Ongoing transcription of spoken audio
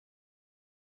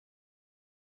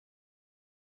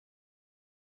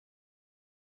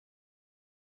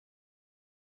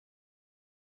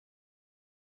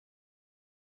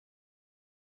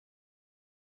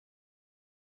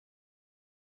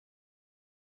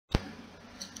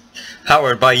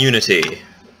Powered by Unity.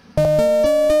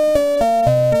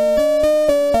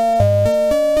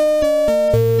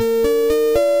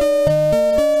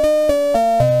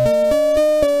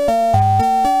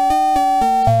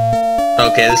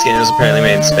 Okay, this game is apparently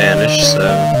made in Spanish, so...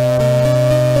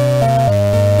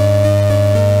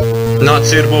 Not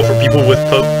suitable for people with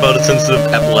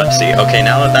photosensitive epilepsy. Okay,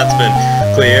 now that that's been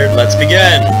cleared, let's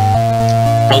begin!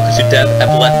 Welcome to Death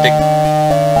Epiplectic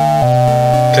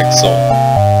Pixel.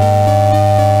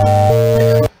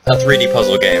 A 3D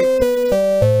puzzle game.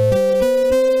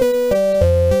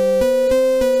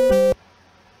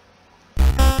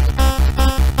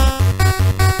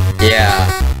 Yeah.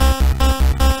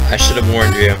 I should have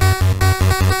warned you.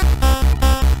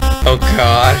 Oh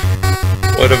god.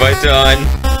 What have I done?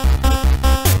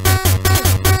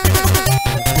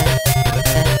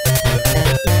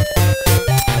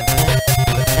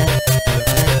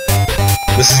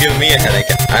 This is giving me a headache.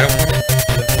 I don't...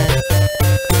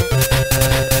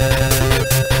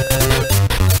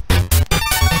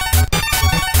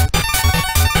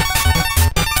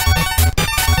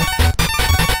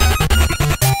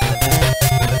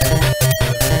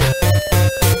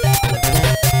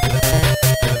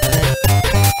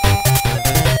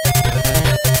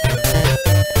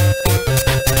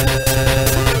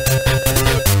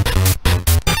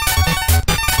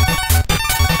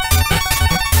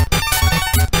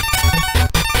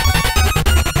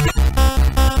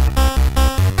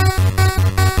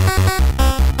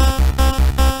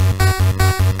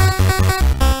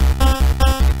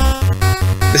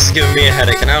 This is giving me a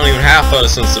headache, and I don't even have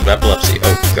photosensitive epilepsy.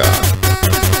 Oh god.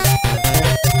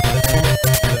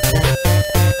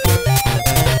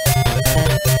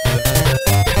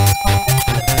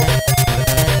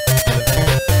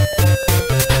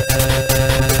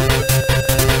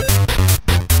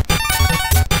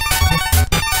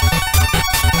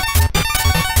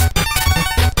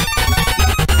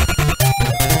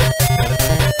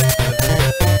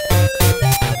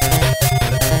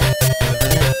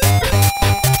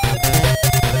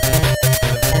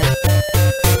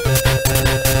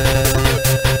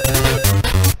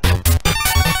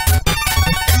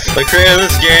 The creator of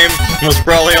this game was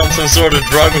probably on some sort of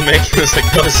drug when making this like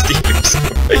ghosty or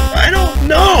something. I don't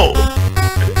know!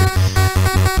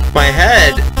 My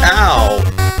head! Ow!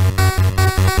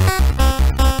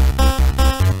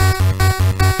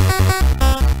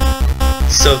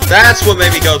 So that's what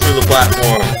made me go through the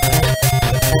platform.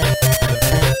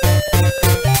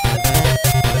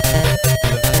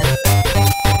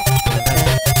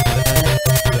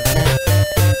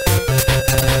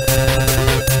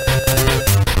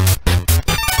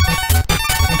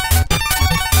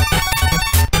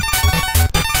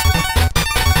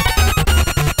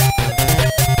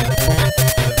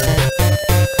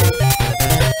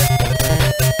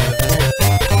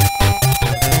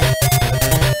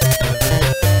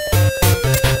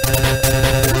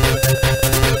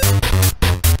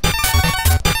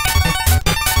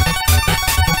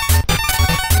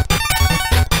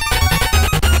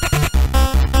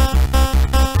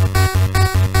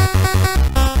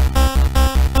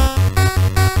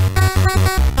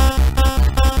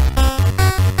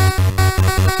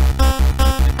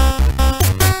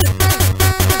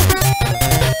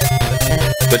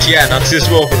 But yeah, not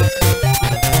suitable for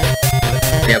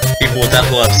people with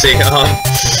epilepsy.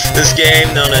 This game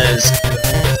known as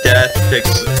Death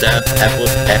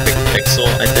Epiplectic Pixel,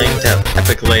 I think,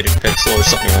 Epiplectic Pixel or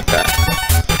something like that.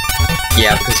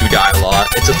 Yeah, because we die a lot.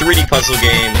 It's a 3D puzzle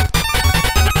game.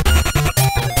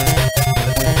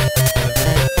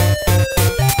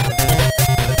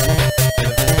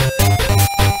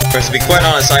 But to be quite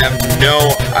honest, I have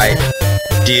no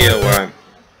idea where I'm.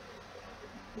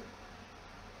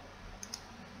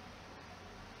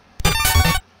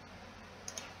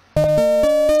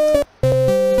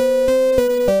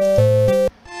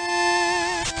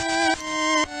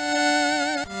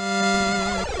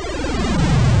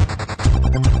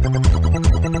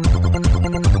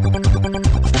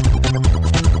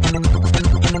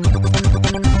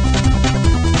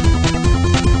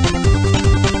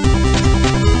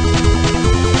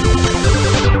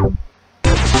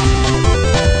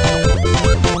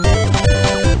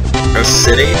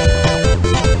 City?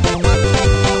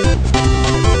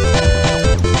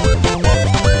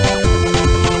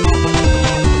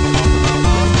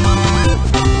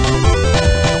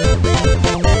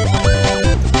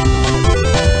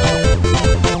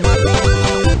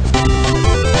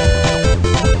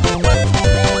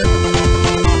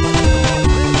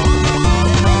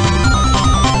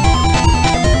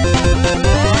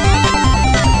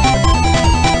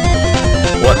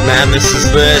 What madness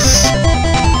is this?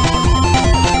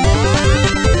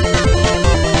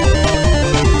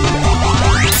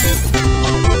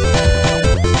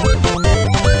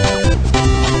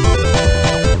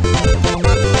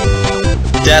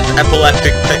 Death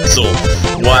Eppileptic Pixel.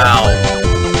 Wow.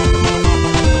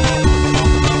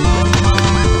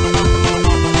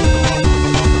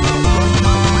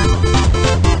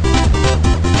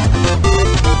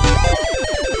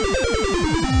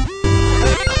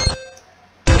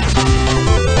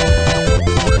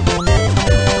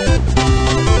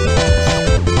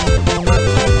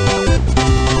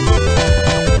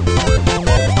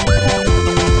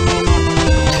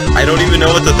 I don't even know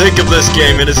what to think of this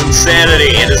game. It is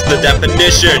insanity. It is the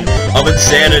definition of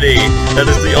insanity. That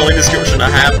is the only description I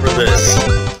have for this.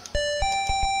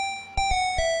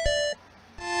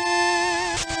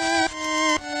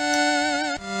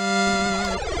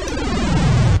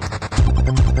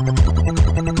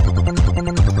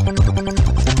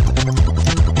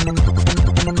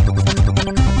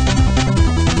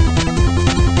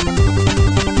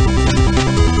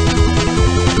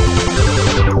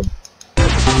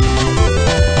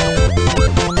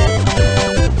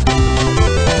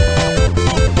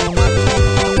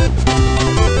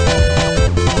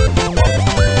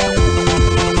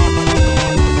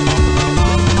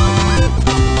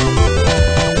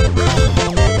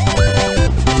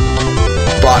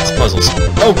 Puzzles.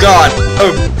 Oh god!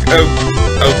 Oh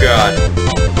god.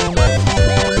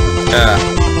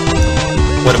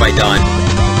 What have I done?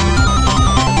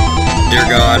 Dear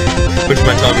God, would you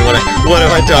mind telling me what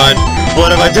have I done?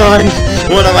 What have I done?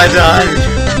 What have I done?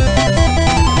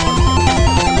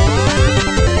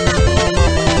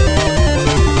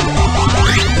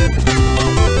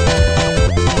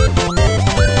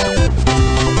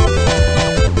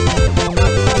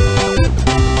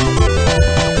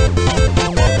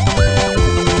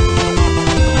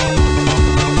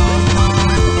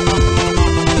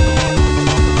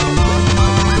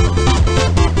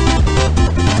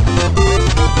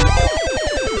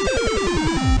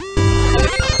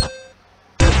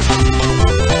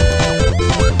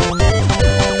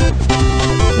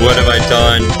 What have I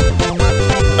done?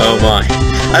 Oh my.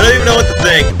 I don't even know what to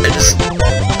think.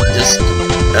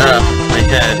 My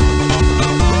head.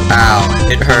 Ow,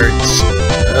 it hurts.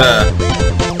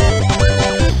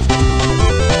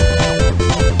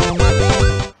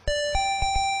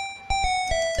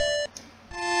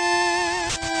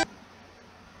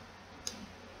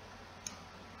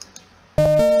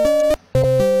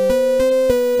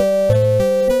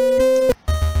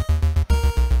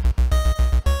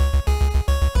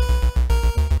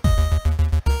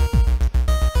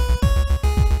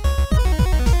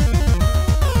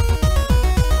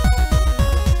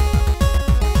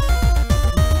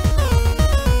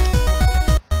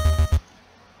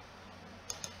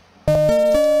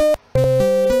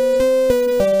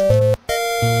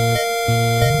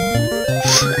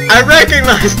 I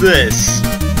recognize this!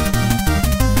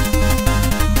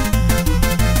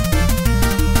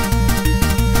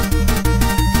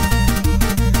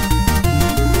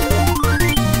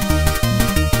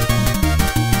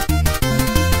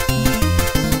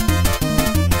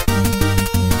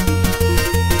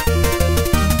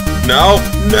 No!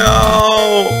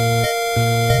 No!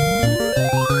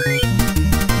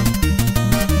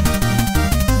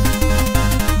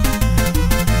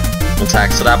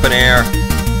 Attacks it up in air.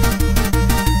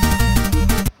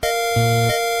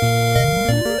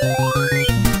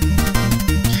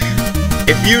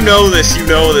 If you know this, you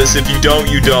know this. If you don't,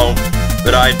 you don't.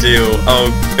 But I do.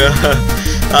 Oh,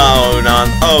 oh,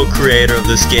 oh, creator of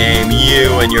this game.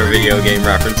 You and your video game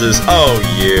references. Oh,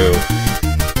 you.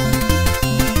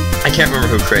 I can't remember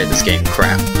who created this game.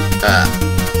 Crap.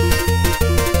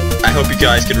 I hope you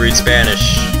guys can read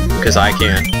Spanish, because I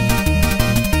can't.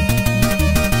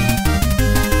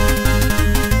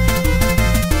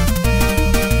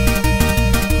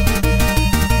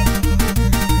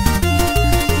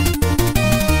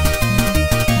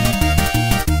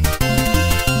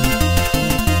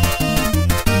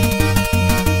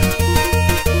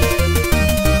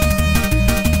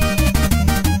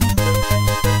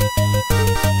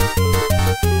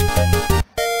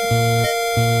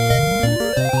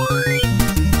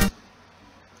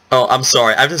 Oh, I'm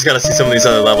sorry. I've just got to see some of these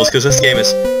other levels, because this game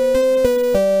is...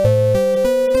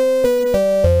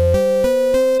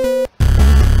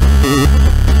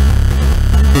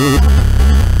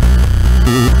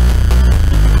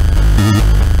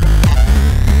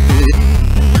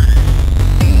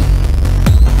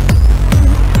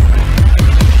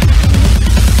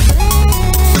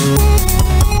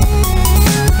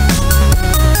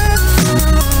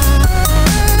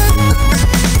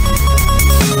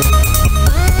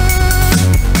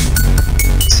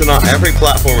 So not every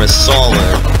platform is solid.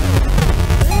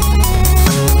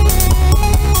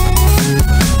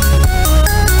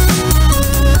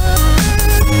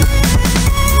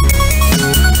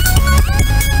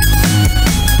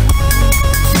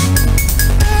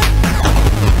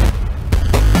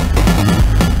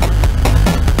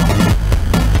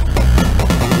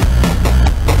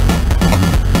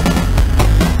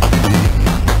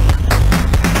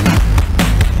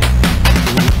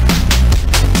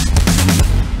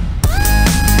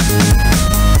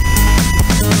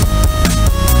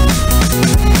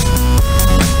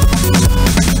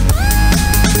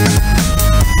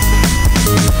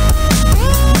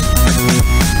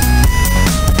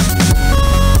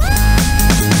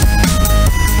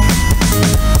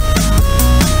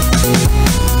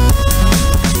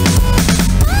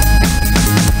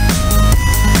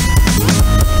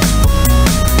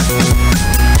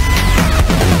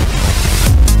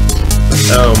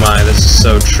 die. This is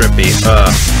so trippy.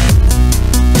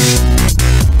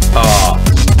 Oh.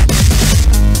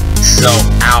 So,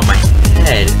 ow, my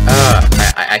head.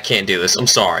 I can't do this. I'm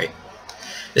sorry.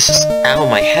 It's just, ow,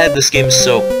 my head. This game is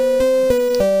so...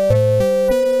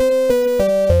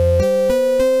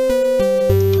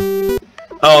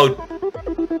 Oh.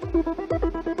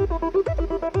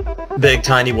 Big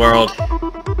tiny world.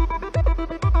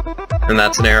 And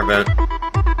that's an air vent.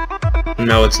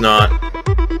 No, it's not.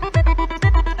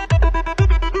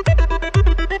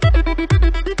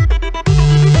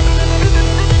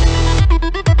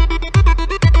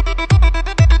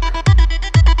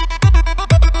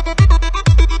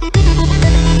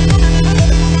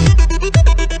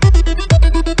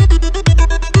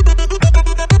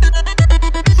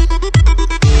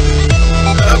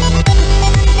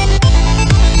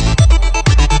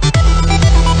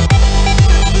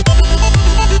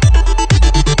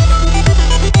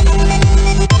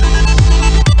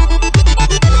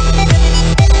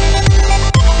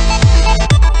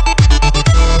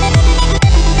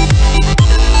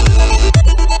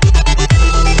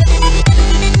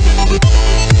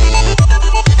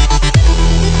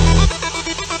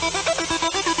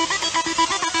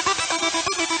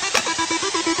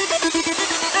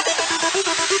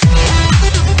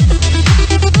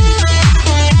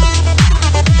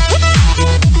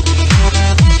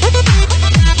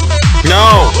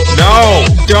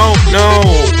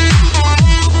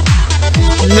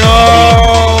 No!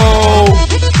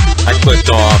 I clicked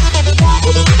off.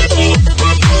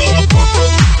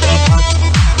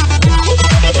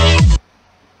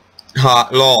 Ha,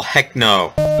 lol, heck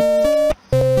no.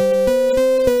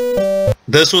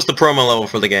 This was the promo level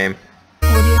for the game.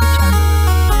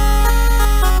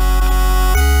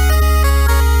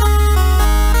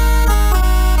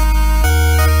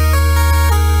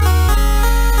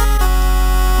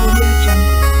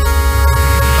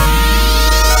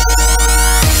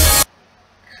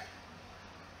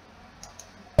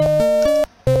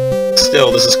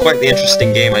 Still, this is quite the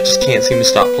interesting game, I just can't seem to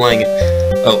stop playing it.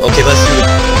 Oh, okay, let's do it.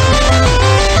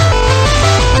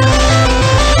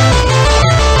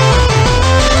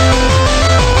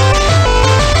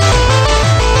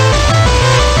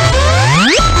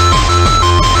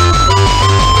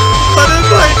 What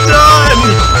have I done?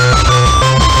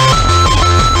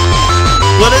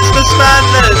 What is this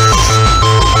madness?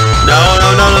 No, no,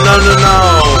 no, no, no, no, no.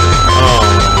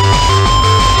 Oh.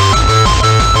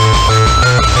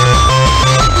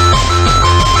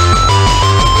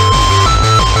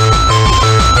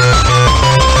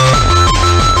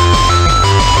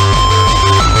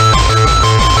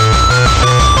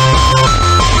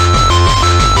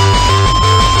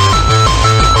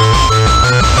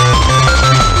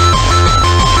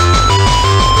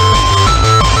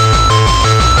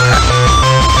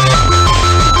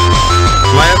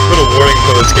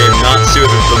 This game not suited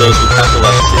for those with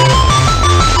epilepsy.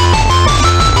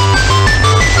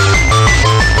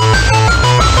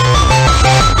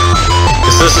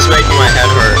 Because this is making my head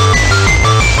hurt.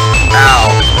 Ow.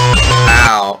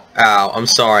 Ow. Ow. I'm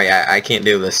sorry, I can't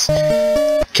do this.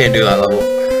 Can't do that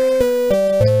level.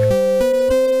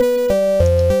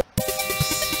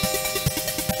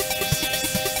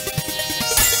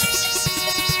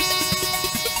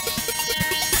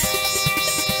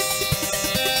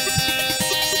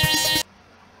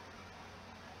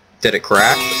 Did it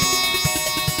crash?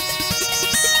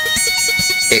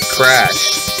 It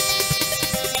crashed.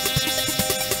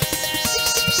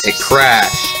 It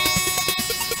crashed.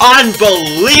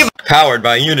 Unbelievable! Powered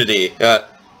by Unity.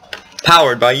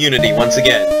 Powered by Unity once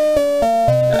again.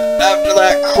 After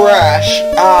that crash,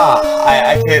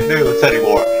 I can't do this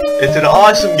anymore. It's an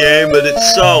awesome game, but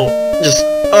it's so just,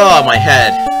 my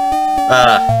head.